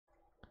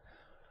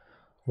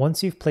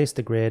Once you've placed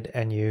the grid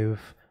and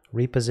you've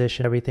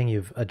repositioned everything,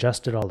 you've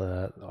adjusted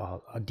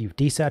you've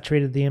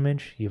desaturated the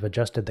image, you've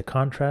adjusted the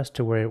contrast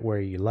to where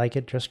you like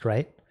it just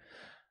right.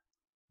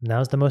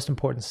 Now's the most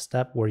important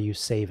step where you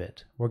save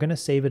it. We're going to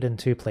save it in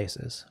two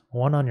places,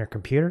 one on your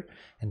computer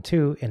and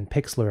two in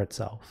Pixlr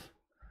itself.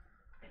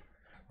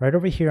 Right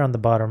over here on the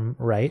bottom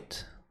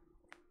right,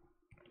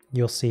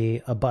 you'll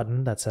see a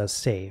button that says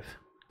Save.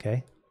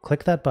 Okay,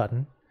 click that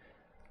button.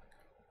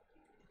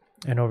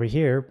 And over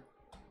here,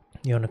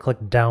 you want to click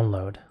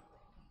Download.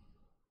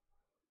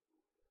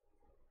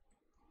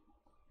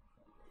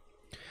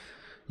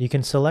 You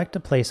can select a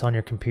place on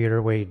your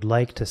computer where you'd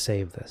like to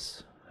save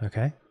this.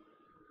 Okay,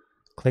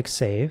 click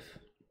Save.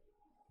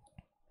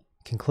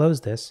 You can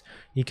close this.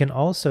 You can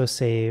also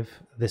save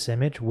this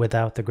image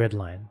without the grid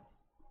line.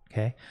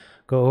 Okay,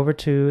 go over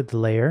to the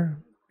layer.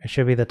 It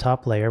should be the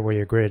top layer where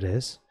your grid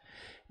is.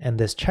 And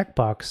this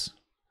checkbox,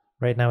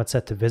 right now it's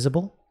set to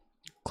visible.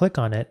 Click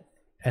on it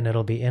and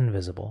it'll be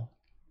invisible.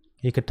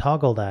 You could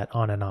toggle that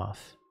on and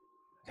off.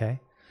 Okay,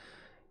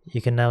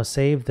 you can now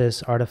save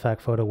this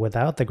artifact photo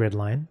without the grid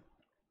line.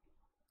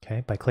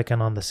 Okay, by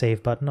clicking on the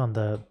Save button on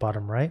the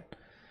bottom right.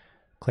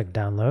 Click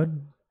Download.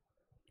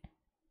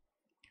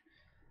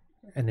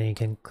 And then you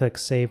can click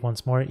Save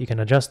once more. You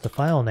can adjust the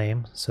file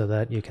name so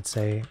that you can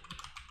say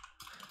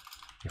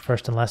your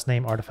first and last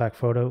name artifact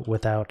photo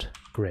without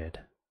grid.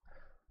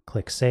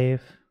 Click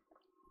Save.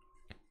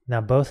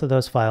 Now both of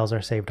those files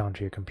are saved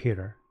onto your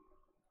computer.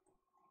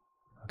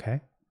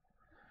 Okay.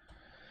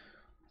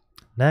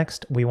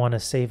 Next, we want to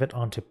save it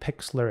onto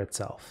Pixlr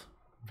itself.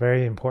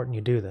 Very important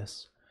you do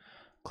this.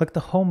 Click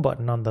the Home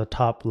button on the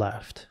top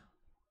left.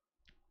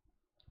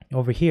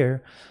 Over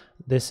here,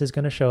 this is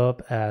going to show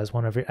up as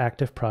one of your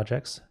active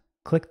projects.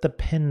 Click the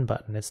Pin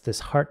button. It's this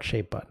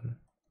heart-shaped button.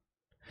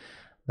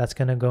 That's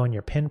going to go in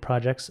your Pin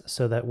projects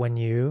so that when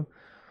you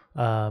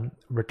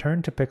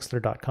return to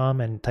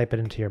Pixlr.com and type it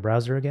into your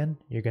browser again,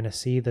 you're going to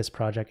see this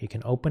project. You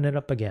can open it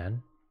up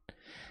again.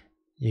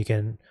 You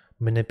can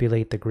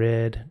manipulate the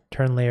grid,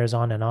 turn layers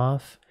on and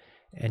off,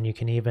 and you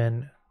can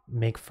even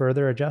make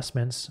further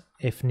adjustments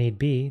if need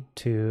be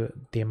to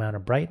the amount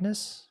of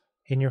brightness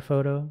in your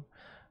photo,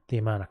 the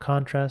amount of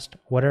contrast,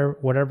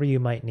 whatever you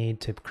might need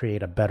to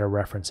create a better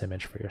reference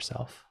image for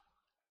yourself.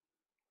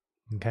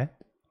 Okay.